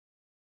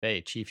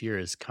Hey, Chief Year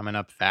is coming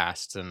up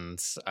fast, and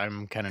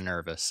I'm kind of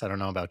nervous. I don't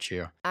know about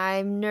you.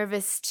 I'm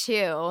nervous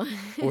too.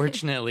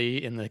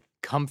 Fortunately, in the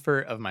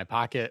comfort of my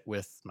pocket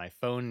with my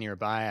phone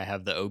nearby, I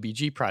have the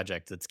OBG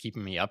project that's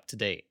keeping me up to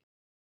date.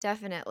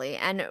 Definitely.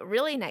 And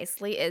really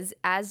nicely is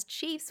as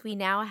Chiefs, we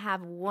now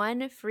have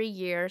one free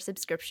year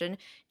subscription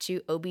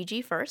to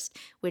OBG First,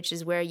 which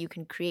is where you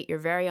can create your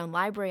very own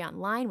library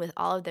online with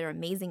all of their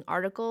amazing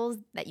articles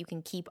that you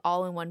can keep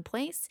all in one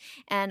place.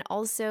 And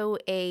also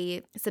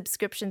a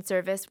subscription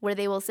service where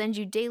they will send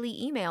you daily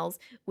emails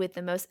with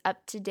the most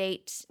up to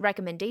date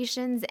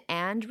recommendations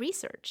and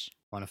research.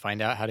 Want to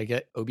find out how to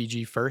get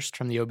OBG First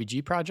from the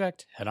OBG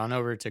project? Head on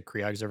over to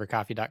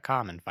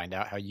creogsovercoffee.com and find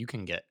out how you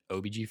can get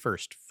OBG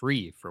First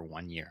free for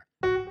 1 year.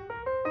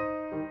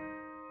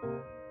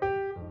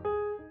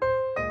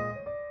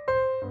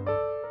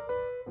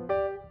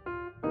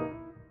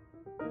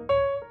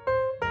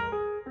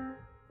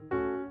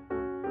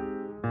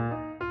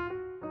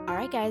 All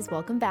right, guys,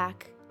 welcome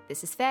back.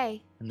 This is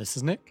Faye, And this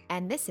is Nick.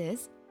 and this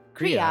is Creogs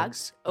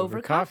Creogs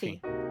Over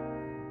Coffee.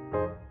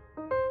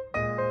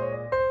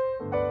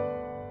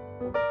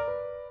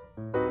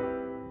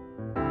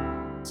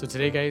 So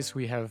today, guys,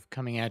 we have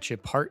coming at you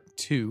part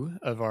 2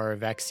 of our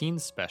vaccine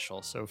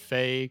special. So,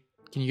 Faye,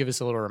 can you give us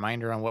a little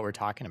reminder on what we're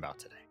talking about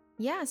today?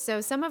 Yeah, so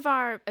some of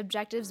our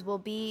objectives will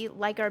be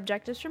like our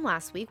objectives from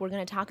last week. We're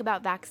going to talk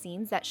about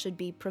vaccines that should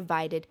be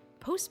provided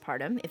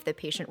postpartum if the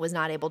patient was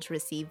not able to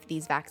receive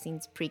these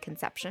vaccines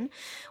preconception.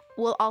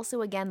 We'll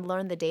also again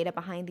learn the data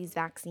behind these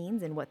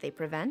vaccines and what they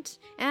prevent.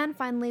 And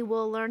finally,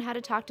 we'll learn how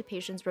to talk to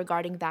patients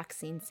regarding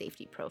vaccine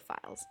safety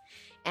profiles.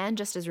 And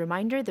just as a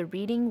reminder, the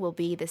reading will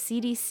be the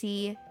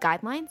CDC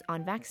guidelines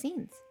on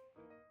vaccines.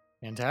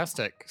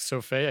 Fantastic.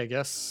 So, Faye, I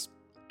guess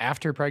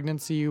after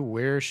pregnancy,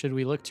 where should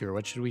we look to, or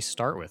what should we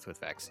start with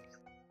vaccine?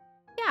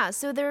 Yeah,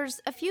 so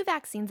there's a few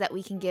vaccines that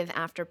we can give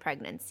after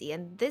pregnancy,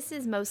 and this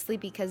is mostly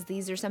because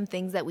these are some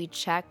things that we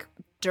check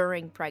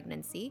during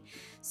pregnancy.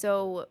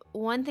 So,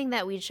 one thing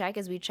that we check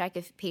is we check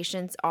if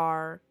patients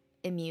are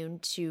immune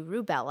to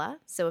rubella.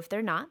 So, if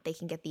they're not, they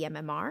can get the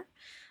MMR.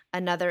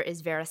 Another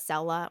is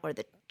varicella or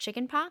the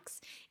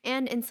chickenpox,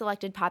 and in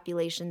selected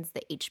populations,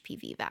 the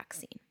HPV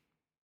vaccine.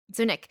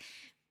 So, Nick,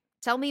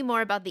 tell me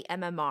more about the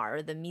MMR,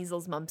 or the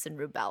measles, mumps, and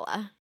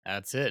rubella.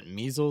 That's it,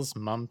 measles,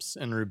 mumps,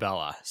 and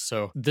rubella.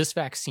 So, this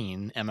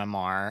vaccine,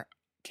 MMR,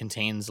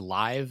 contains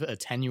live,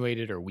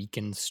 attenuated, or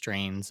weakened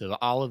strains of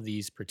all of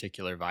these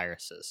particular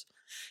viruses.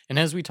 And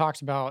as we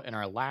talked about in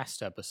our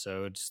last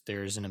episodes,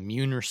 there's an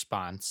immune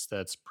response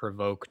that's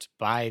provoked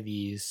by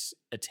these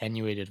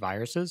attenuated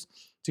viruses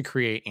to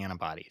create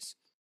antibodies.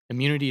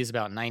 Immunity is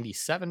about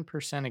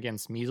 97%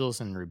 against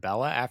measles and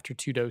rubella after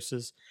 2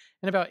 doses,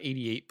 and about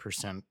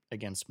 88%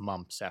 against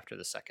mumps after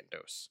the second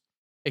dose.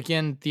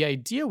 Again, the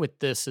idea with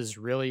this is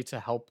really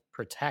to help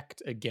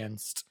protect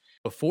against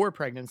before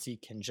pregnancy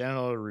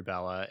congenital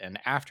rubella and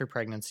after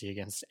pregnancy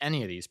against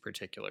any of these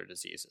particular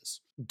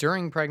diseases.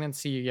 During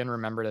pregnancy, again,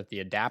 remember that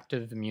the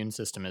adaptive immune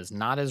system is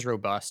not as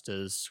robust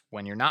as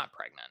when you're not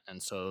pregnant.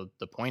 And so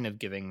the point of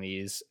giving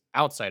these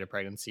outside of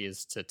pregnancy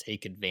is to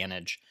take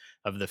advantage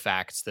of the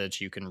fact that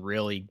you can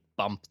really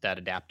bump that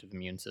adaptive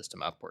immune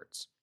system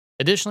upwards.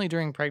 Additionally,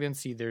 during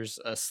pregnancy, there's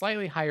a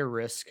slightly higher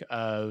risk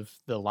of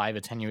the live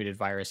attenuated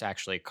virus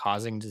actually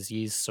causing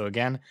disease. So,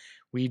 again,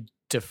 we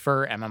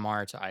defer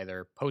MMR to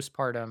either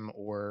postpartum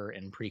or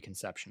in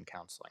preconception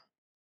counseling.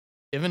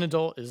 If an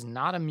adult is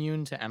not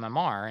immune to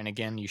MMR, and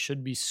again, you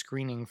should be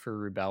screening for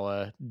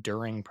rubella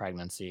during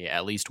pregnancy,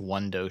 at least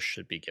 1 dose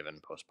should be given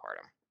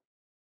postpartum.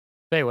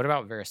 Hey, what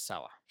about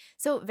varicella?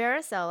 So,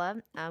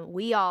 varicella,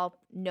 we all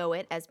know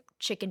it as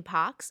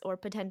chickenpox or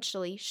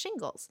potentially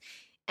shingles.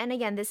 And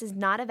again, this is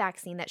not a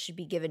vaccine that should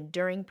be given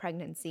during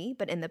pregnancy,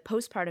 but in the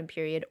postpartum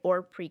period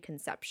or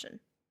preconception.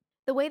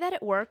 The way that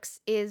it works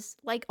is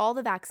like all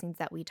the vaccines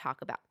that we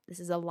talk about. This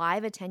is a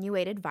live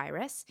attenuated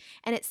virus,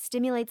 and it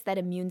stimulates that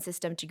immune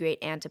system to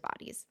create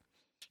antibodies.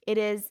 It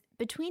is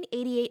between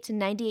 88 to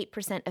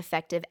 98%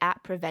 effective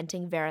at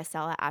preventing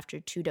varicella after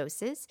 2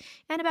 doses,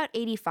 and about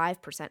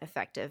 85%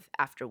 effective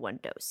after 1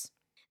 dose.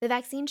 The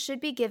vaccine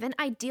should be given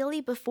ideally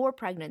before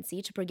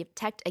pregnancy to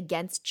protect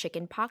against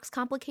chickenpox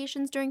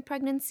complications during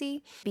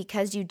pregnancy.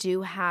 Because you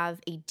do have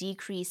a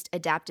decreased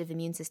adaptive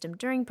immune system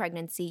during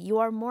pregnancy, you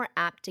are more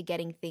apt to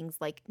getting things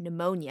like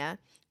pneumonia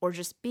or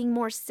just being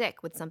more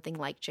sick with something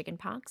like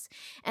chickenpox.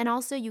 And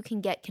also you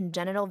can get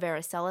congenital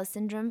varicella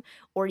syndrome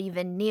or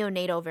even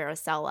neonatal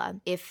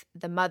varicella if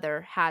the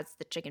mother has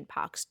the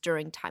chickenpox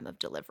during time of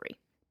delivery.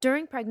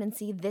 During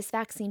pregnancy, this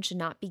vaccine should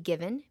not be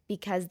given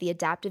because the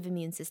adaptive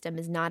immune system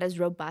is not as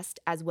robust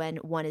as when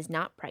one is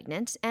not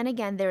pregnant. And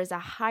again, there is a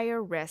higher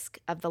risk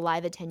of the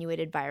live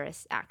attenuated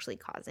virus actually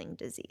causing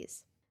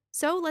disease.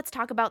 So let's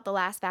talk about the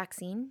last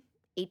vaccine,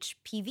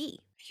 HPV.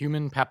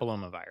 Human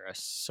papillomavirus.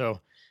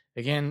 So,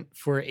 again,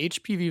 for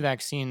HPV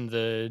vaccine,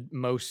 the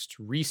most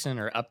recent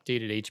or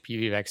updated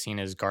HPV vaccine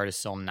is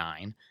Gardasil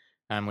 9,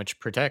 which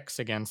protects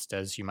against,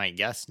 as you might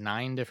guess,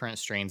 9 different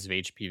strains of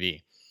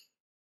HPV.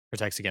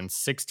 Protects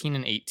against 16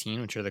 and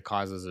 18, which are the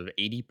causes of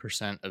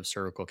 80% of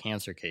cervical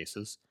cancer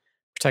cases.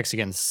 Protects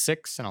against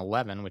 6 and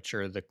 11, which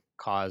are the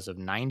cause of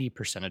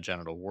 90% of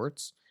genital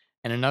warts,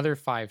 and another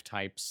 5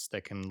 types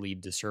that can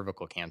lead to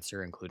cervical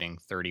cancer, including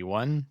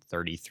 31,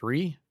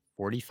 33,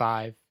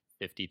 45,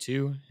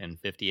 52, and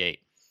 58.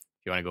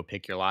 If you want to go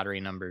pick your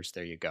lottery numbers,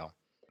 there you go.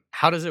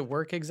 How does it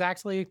work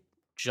exactly?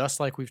 Just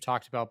like we've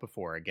talked about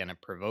before. Again, it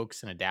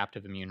provokes an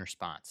adaptive immune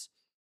response.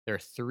 There are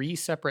 3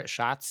 separate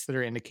shots that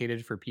are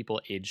indicated for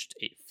people aged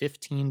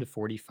 15 to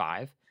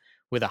 45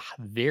 with a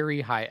very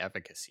high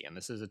efficacy. And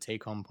this is a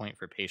take-home point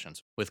for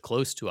patients with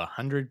close to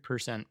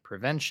 100%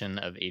 prevention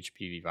of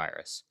HPV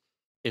virus.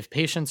 If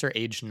patients are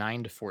aged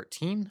 9 to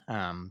 14,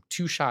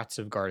 2 shots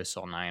of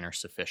Gardasil 9 are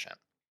sufficient.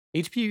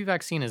 HPV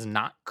vaccine is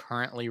not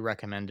currently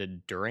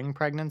recommended during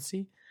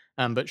pregnancy,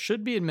 but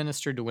should be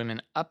administered to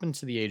women up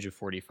until the age of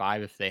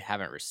 45 if they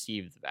haven't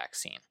received the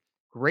vaccine.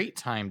 Great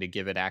time to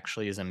give it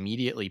actually is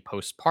immediately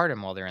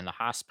postpartum while they're in the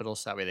hospital,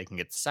 so that way they can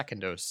get the second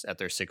dose at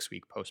their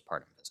 6-week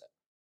postpartum visit.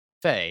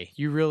 Faye,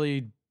 you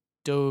really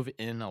dove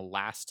in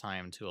last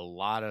time to a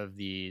lot of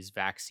these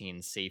vaccine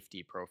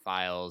safety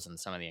profiles and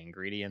some of the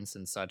ingredients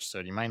and such,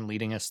 so do you mind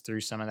leading us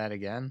through some of that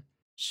again?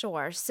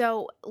 Sure.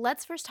 So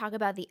let's first talk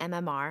about the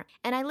MMR.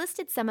 And I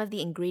listed some of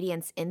the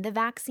ingredients in the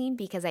vaccine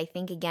because I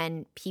think,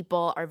 again,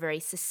 people are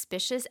very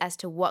suspicious as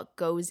to what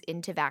goes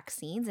into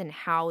vaccines and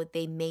how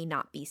they may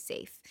not be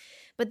safe.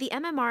 But the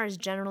MMR is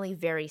generally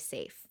very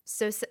safe.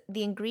 So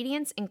the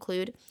ingredients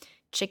include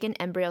chicken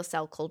embryo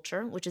cell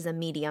culture, which is a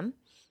medium,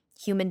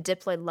 human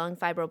diploid lung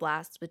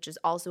fibroblasts, which is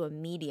also a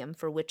medium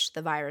for which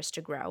the virus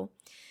to grow.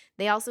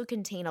 They also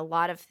contain a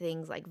lot of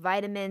things like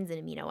vitamins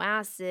and amino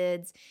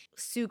acids,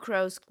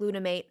 sucrose,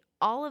 glutamate,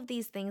 all of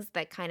these things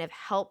that kind of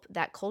help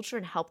that culture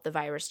and help the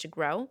virus to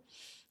grow.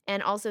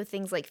 And also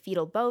things like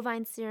fetal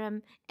bovine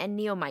serum and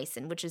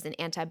neomycin, which is an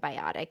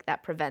antibiotic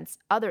that prevents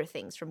other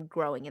things from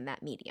growing in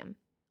that medium.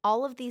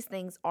 All of these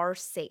things are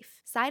safe.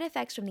 Side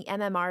effects from the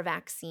MMR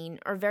vaccine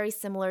are very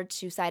similar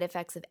to side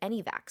effects of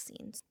any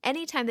vaccines.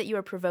 Anytime that you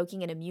are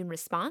provoking an immune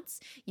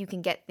response, you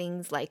can get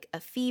things like a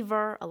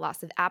fever, a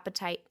loss of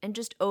appetite, and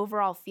just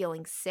overall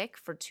feeling sick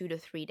for 2 to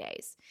 3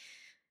 days.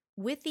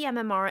 With the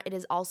MMR, it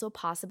is also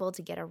possible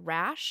to get a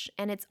rash,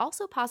 and it's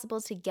also possible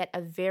to get a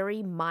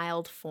very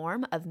mild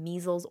form of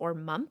measles or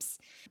mumps,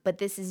 but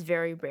this is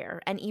very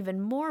rare. And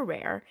even more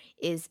rare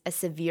is a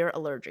severe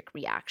allergic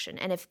reaction.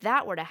 And if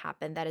that were to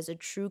happen, that is a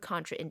true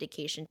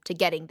contraindication to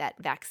getting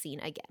that vaccine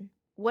again.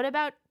 What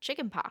about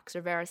chickenpox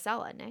or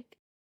varicella, Nick?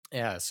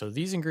 Yeah, so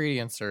these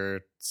ingredients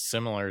are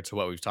similar to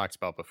what we've talked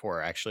about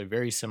before, actually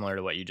very similar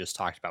to what you just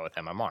talked about with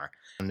MMR.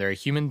 And they're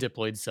human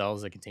diploid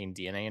cells that contain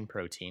DNA and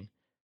protein.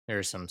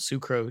 There's some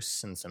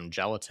sucrose and some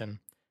gelatin.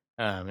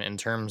 In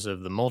terms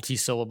of the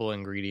multi-syllable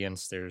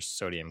ingredients, there's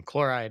sodium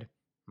chloride,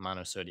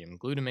 monosodium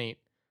glutamate,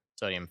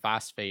 sodium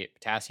phosphate,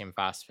 potassium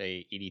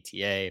phosphate,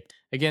 EDTA.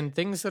 Again,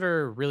 things that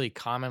are really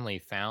commonly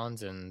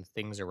found in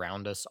things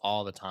around us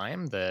all the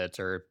time that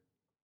are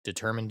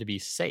determined to be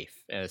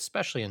safe,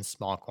 especially in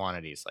small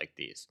quantities like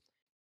these.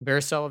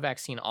 Varicella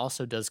vaccine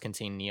also does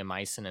contain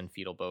neomycin and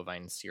fetal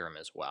bovine serum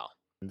as well.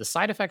 The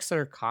side effects that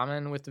are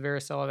common with the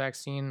varicella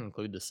vaccine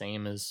include the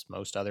same as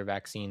most other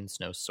vaccines: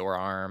 no sore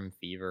arm,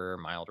 fever,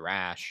 mild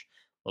rash,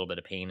 a little bit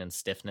of pain and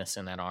stiffness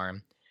in that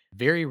arm.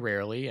 Very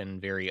rarely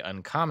and very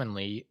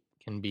uncommonly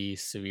can be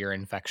severe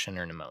infection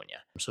or pneumonia.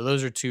 So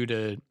those are 2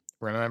 to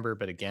remember,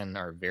 but again,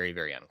 are very,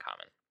 very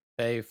uncommon.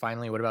 Hey,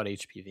 finally, what about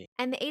HPV?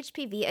 And the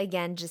HPV,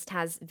 again, just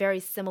has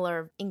very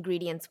similar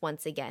ingredients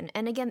once again.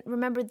 And again,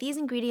 remember, these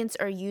ingredients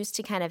are used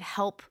to kind of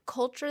help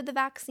culture the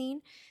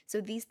vaccine.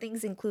 So these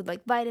things include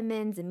like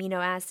vitamins,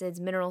 amino acids,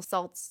 mineral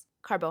salts,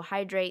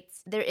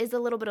 carbohydrates. There is a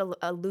little bit of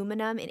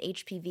aluminum in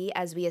HPV,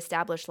 as we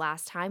established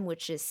last time,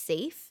 which is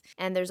safe.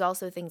 And there's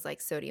also things like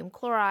sodium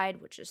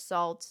chloride, which is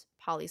salt,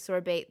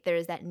 polysorbate. There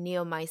is that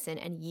neomycin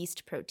and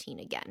yeast protein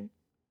again.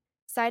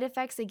 Side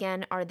effects,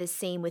 again, are the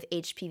same with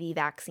HPV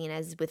vaccine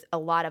as with a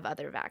lot of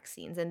other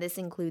vaccines, and this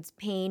includes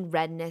pain,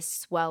 redness,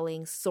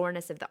 swelling,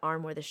 soreness of the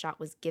arm where the shot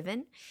was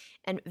given,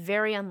 and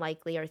very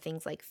unlikely are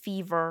things like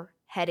fever,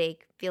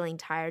 headache, feeling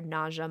tired,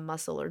 nausea,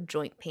 muscle or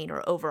joint pain,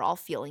 or overall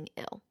feeling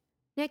ill.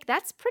 Nick,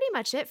 that's pretty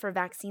much it for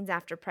vaccines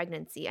after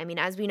pregnancy. I mean,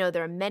 as we know,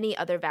 there are many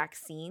other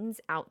vaccines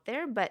out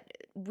there, but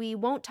we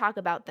won't talk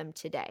about them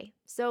today.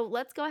 So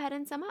let's go ahead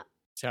and sum up.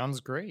 Sounds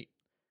great.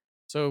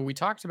 So we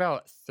talked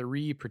about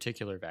 3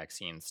 particular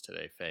vaccines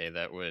today, Faye,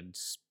 that would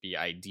be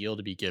ideal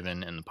to be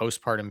given in the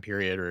postpartum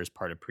period or as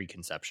part of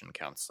preconception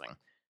counseling: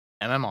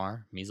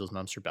 MMR, measles,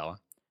 mumps, rubella;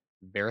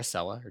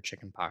 varicella or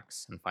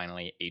chickenpox; and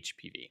finally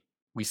HPV.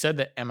 We said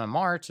that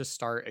MMR, to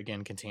start,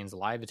 again, contains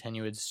live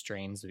attenuated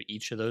strains of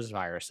each of those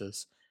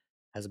viruses,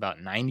 has about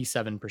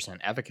 97%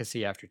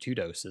 efficacy after 2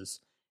 doses,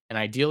 and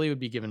ideally would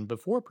be given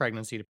before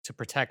pregnancy to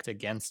protect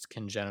against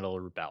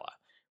congenital rubella.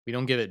 We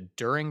don't give it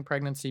during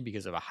pregnancy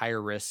because of a higher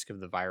risk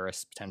of the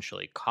virus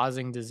potentially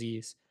causing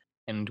disease,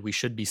 and we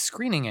should be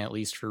screening at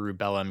least for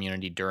rubella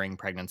immunity during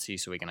pregnancy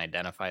so we can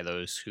identify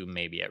those who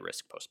may be at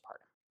risk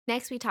postpartum.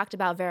 Next, we talked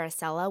about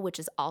varicella, which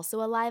is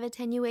also a live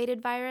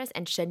attenuated virus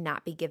and should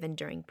not be given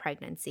during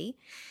pregnancy.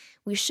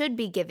 We should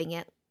be giving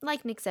it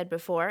like Nick said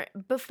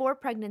before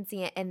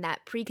pregnancy and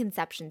that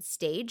preconception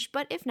stage,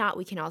 but if not,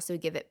 we can also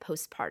give it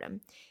postpartum.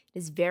 It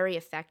is very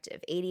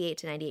effective, 88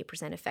 to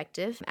 98%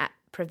 effective at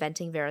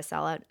preventing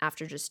varicella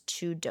after just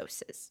 2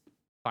 doses.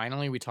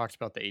 Finally, we talked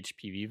about the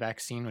HPV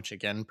vaccine, which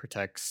again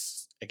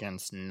protects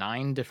against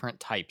 9 different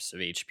types of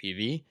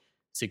HPV,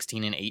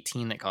 16 and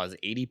 18 that cause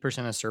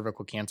 80% of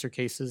cervical cancer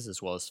cases,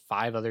 as well as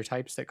 5 other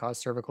types that cause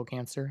cervical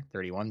cancer,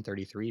 31,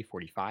 33,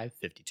 45,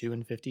 52,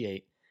 and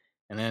 58,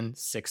 and then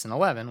 6 and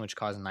 11, which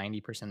cause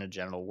 90% of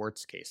genital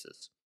warts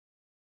cases.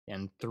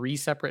 And 3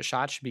 separate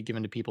shots should be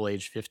given to people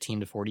aged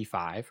 15 to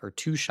 45, or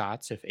 2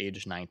 shots if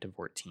aged 9 to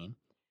 14.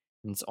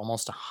 And it's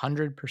almost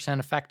 100%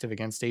 effective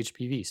against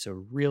HPV.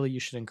 So really,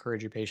 you should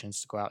encourage your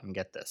patients to go out and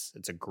get this.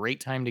 It's a great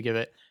time to give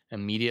it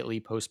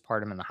immediately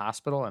postpartum in the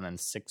hospital and then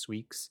 6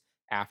 weeks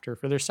after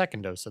for their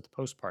second dose at the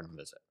postpartum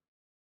visit.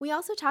 We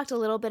also talked a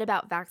little bit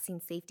about vaccine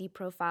safety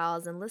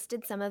profiles and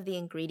listed some of the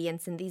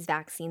ingredients in these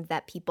vaccines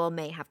that people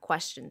may have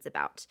questions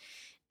about.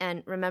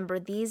 And remember,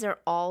 these are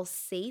all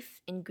safe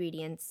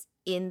ingredients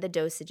in the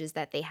dosages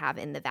that they have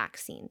in the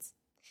vaccines.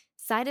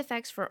 Side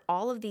effects for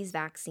all of these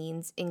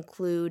vaccines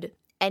include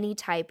any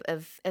type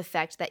of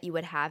effect that you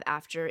would have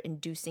after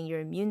inducing your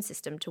immune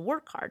system to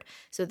work hard.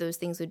 So those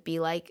things would be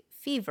like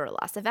fever,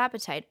 loss of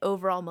appetite,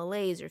 overall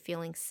malaise, or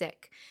feeling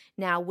sick.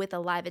 Now, with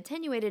the live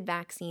attenuated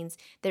vaccines,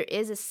 there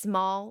is a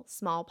small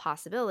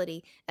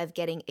possibility of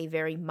getting a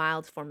very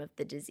mild form of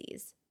the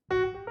disease.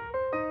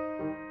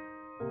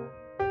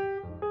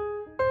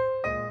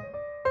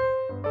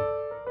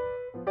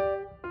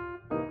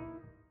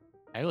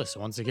 Hey,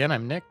 listen, once again,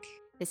 I'm Nick.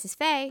 This is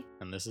Faye.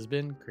 And this has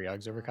been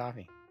Creogs Over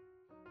Coffee.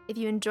 If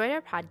you enjoyed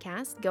our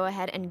podcast, go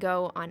ahead and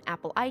go on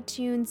Apple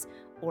iTunes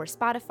or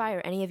Spotify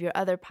or any of your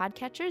other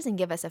podcatchers and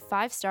give us a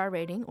 5-star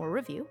rating or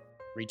review.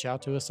 Reach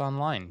out to us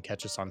online.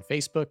 Catch us on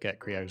Facebook at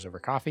Creogs Over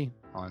Coffee,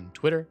 on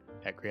Twitter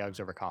at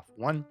Creogs Over Coffee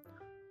 1,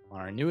 on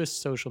our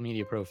newest social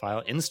media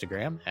profile,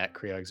 Instagram at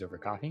Creogs Over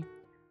Coffee.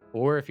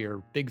 Or if you're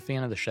a big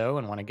fan of the show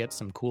and want to get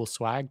some cool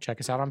swag, check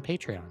us out on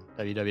Patreon,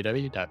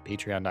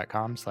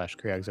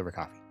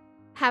 www.patreon.com/CreogsOverCoffee.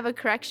 Have a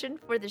correction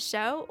for the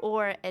show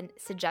or a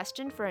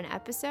suggestion for an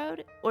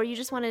episode, or you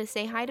just wanted to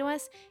say hi to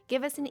us,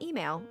 give us an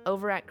email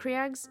over at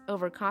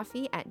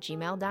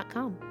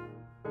creogsovercoffee@gmail.com.